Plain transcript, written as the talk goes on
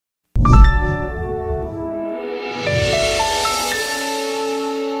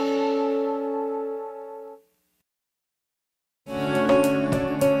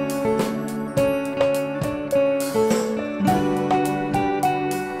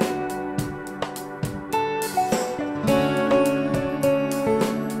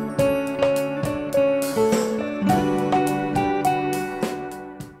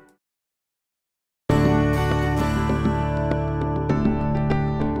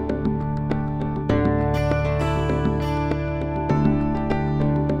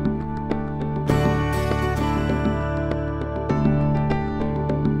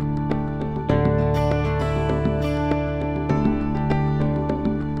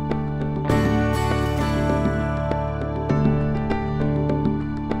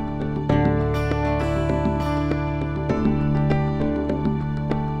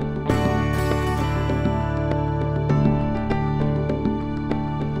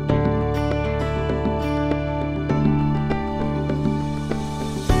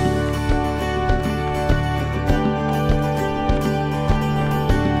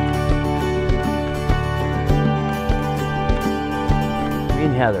Me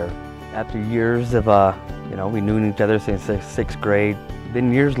and Heather, after years of, you know, we knew each other since sixth grade.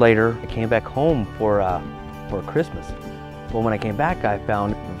 Then years later, I came back home for Christmas. Well, when I came back, I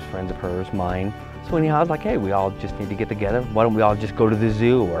found it was friends of hers, mine. So anyhow, I was like, hey, we all just need to get together. Why don't we all just go to the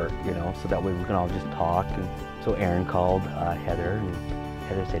zoo, or, you know, so that way we can all just talk. And so Aaron called Heather, and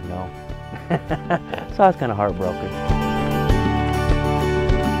Heather said no. So I was kind of heartbroken.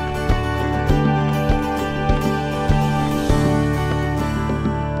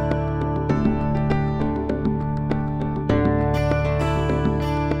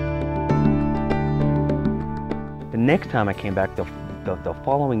 The next time I came back, the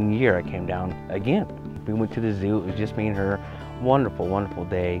following year, I came down again. We went to the zoo. It was just me and her. Wonderful, wonderful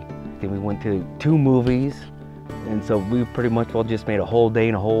day. Then we went to 2 movies. And so we pretty much well just made a whole day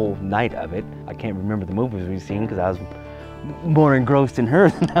and a whole night of it. I can't remember the movies we've seen because I was more engrossed in her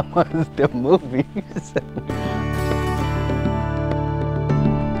than I was the movies.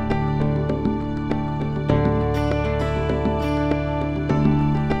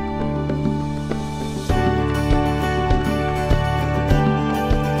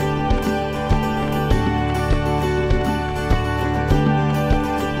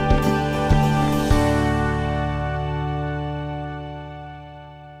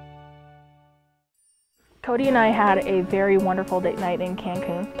 Cody and I had a very wonderful date night in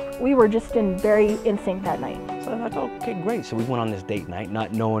Cancun. We were just very in sync that night. So I thought, okay, great. So we went on this date night,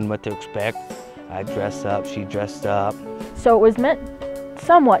 not knowing what to expect. I dressed up, she dressed up. So it was meant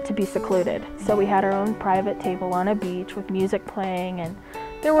somewhat to be secluded. So we had our own private table on a beach with music playing, and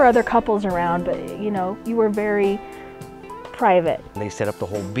there were other couples around, but you know, you were very private. They set up the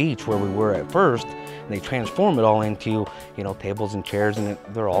whole beach where we were at first, and they transformed it all into, you know, tables and chairs, and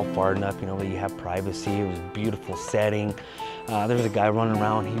they're all far enough, you know, that you have privacy. It was a beautiful setting. There was a guy running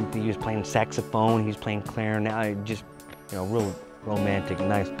around. He was playing saxophone. He was playing clarinet. Just, you know, real romantic,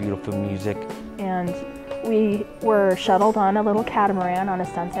 nice, beautiful music. And we were shuttled on a little catamaran on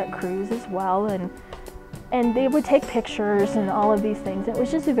a sunset cruise as well, and they would take pictures and all of these things. It was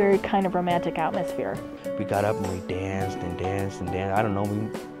just a very kind of romantic atmosphere. We got up and we danced and danced and danced. I don't know, we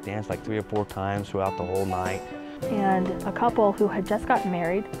danced like 3 or 4 times throughout the whole night. And a couple who had just gotten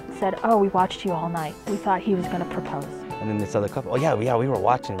married said, oh, we watched you all night. We thought he was going to propose. And then this other couple, oh yeah, we were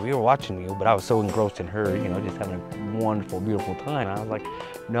watching you, but I was so engrossed in her, you know, just having a wonderful, beautiful time. I was like,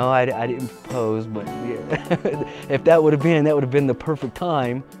 no, I didn't propose, but yeah. If that would have been the perfect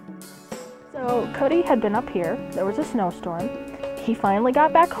time. So Cody had been up here. There was a snowstorm. He finally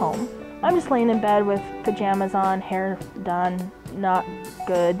got back home. I'm just laying in bed with pajamas on, hair done, not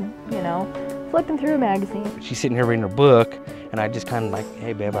good, you know, flipping through a magazine. She's sitting here reading her book, and I just kind of like,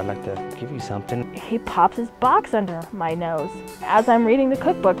 hey babe, I'd like to give you something. He pops his box under my nose. As I'm reading the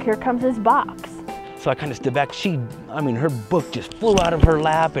cookbook, here comes his box. So I kind of stood back. Her book just flew out of her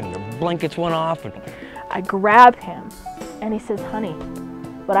lap, and her blankets went off. And I grab him, and he says, honey.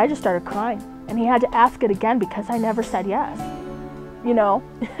 But I just started crying, and he had to ask it again because I never said yes, you know.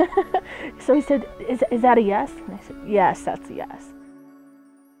 So he said, is that a yes? And I said, yes, that's a yes.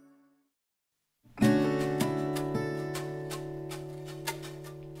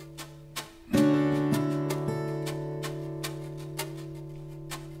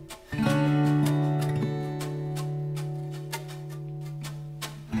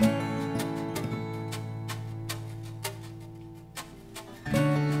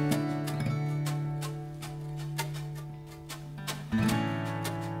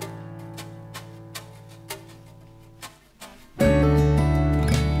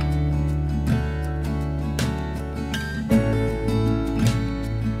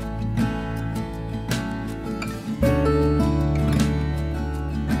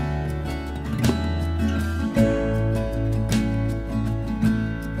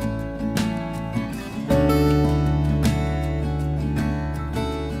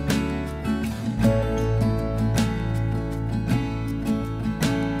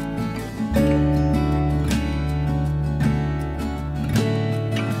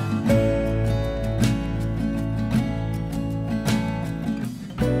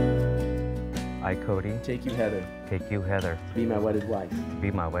 I, Cody, take you, Heather, take you, Heather, to be my wedded wife, to be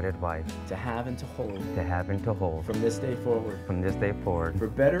my wedded wife, to have and to hold, to have and to hold, from this day forward, from this day forward, for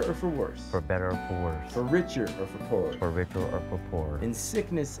better or for worse, for better or for worse, for richer or for poorer, for richer or for poor, in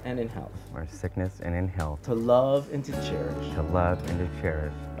sickness and in health, or sickness and in health, to love and to cherish, to love and to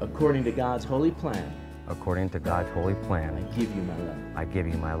cherish, according to God's holy plan. According to God's holy plan, I give you my love. I give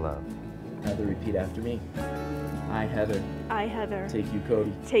you my love. Heather, repeat after me. I, Heather, I, Heather, take you,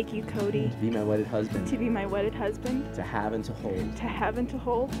 Cody, take you, Cody, to be my wedded husband, to be my wedded husband, to have and to hold, to have and to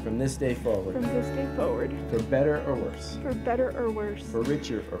hold, from this day forward, from this day forward, for better or worse, for better or worse, for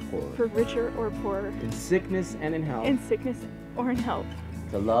richer or poorer, for richer or poorer, in sickness and in health, in sickness or in health,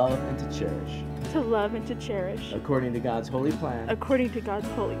 to love and to cherish, to love and to cherish, according to God's holy plan. according to God's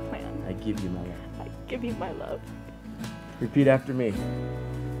holy plan. I give you my love. I give you my love. Repeat after me.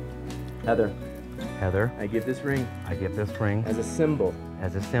 Heather, Heather, I give this ring I give this ring as a symbol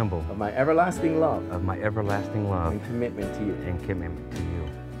as a symbol of my everlasting love of my everlasting love and commitment to you. and commitment to you.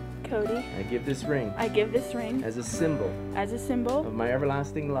 Cody, I give this ring I give this ring as a symbol as a symbol of my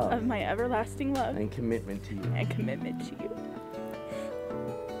everlasting love of my everlasting love and commitment to you. and commitment to you.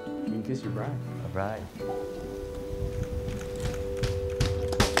 You can kiss your bride. All right.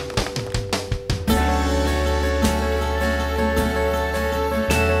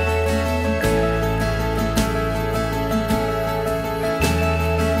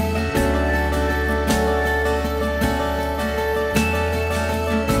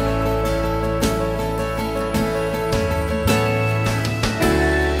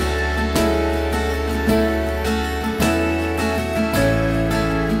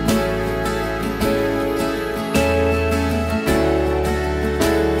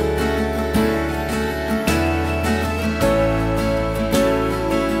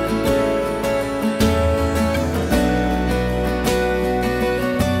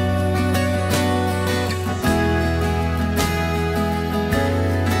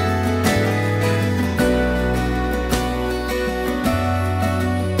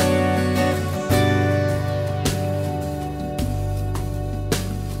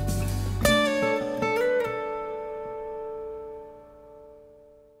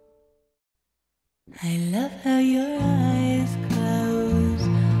 I love how your eyes close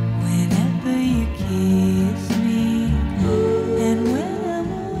whenever you kiss me, and when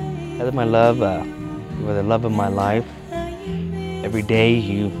I'm away. Heather, my love, you are the love of my life. Every day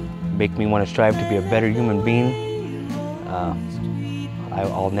you make me want to strive to be a better human being.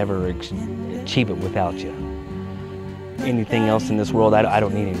 I'll never achieve it without you. Anything else in this world, I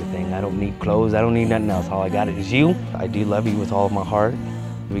don't need anything. I don't need clothes, I don't need nothing else. All I got is you. I do love you with all of my heart.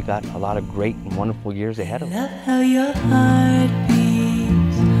 We got a lot of great and wonderful years ahead of us. Love how your heart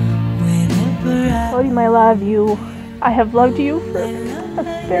beats whenever I. Cody, my love, I have loved you for a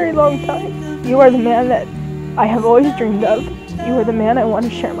very long time. You are the man that I have always dreamed of. You are the man I want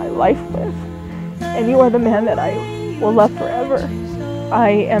to share my life with. And you are the man that I will love forever.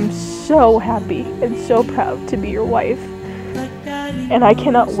 I am so happy and so proud to be your wife. And I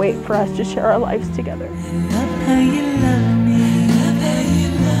cannot wait for us to share our lives together. Love how you love me. Love how you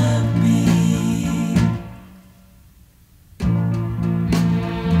love me.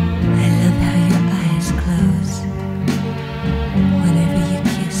 I love how your eyes close whenever you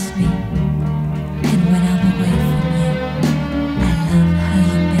kiss me, and when I'm away from you. I love how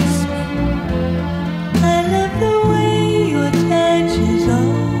you miss me. I love the way your touch is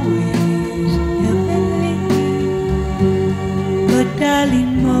always heavenly. But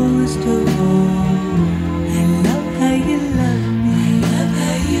darling, most of all, I love how you love me. I love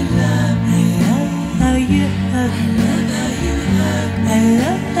how you love me. I love how you hug me. I love how you hug me. I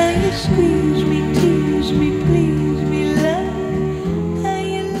love how you squeeze me.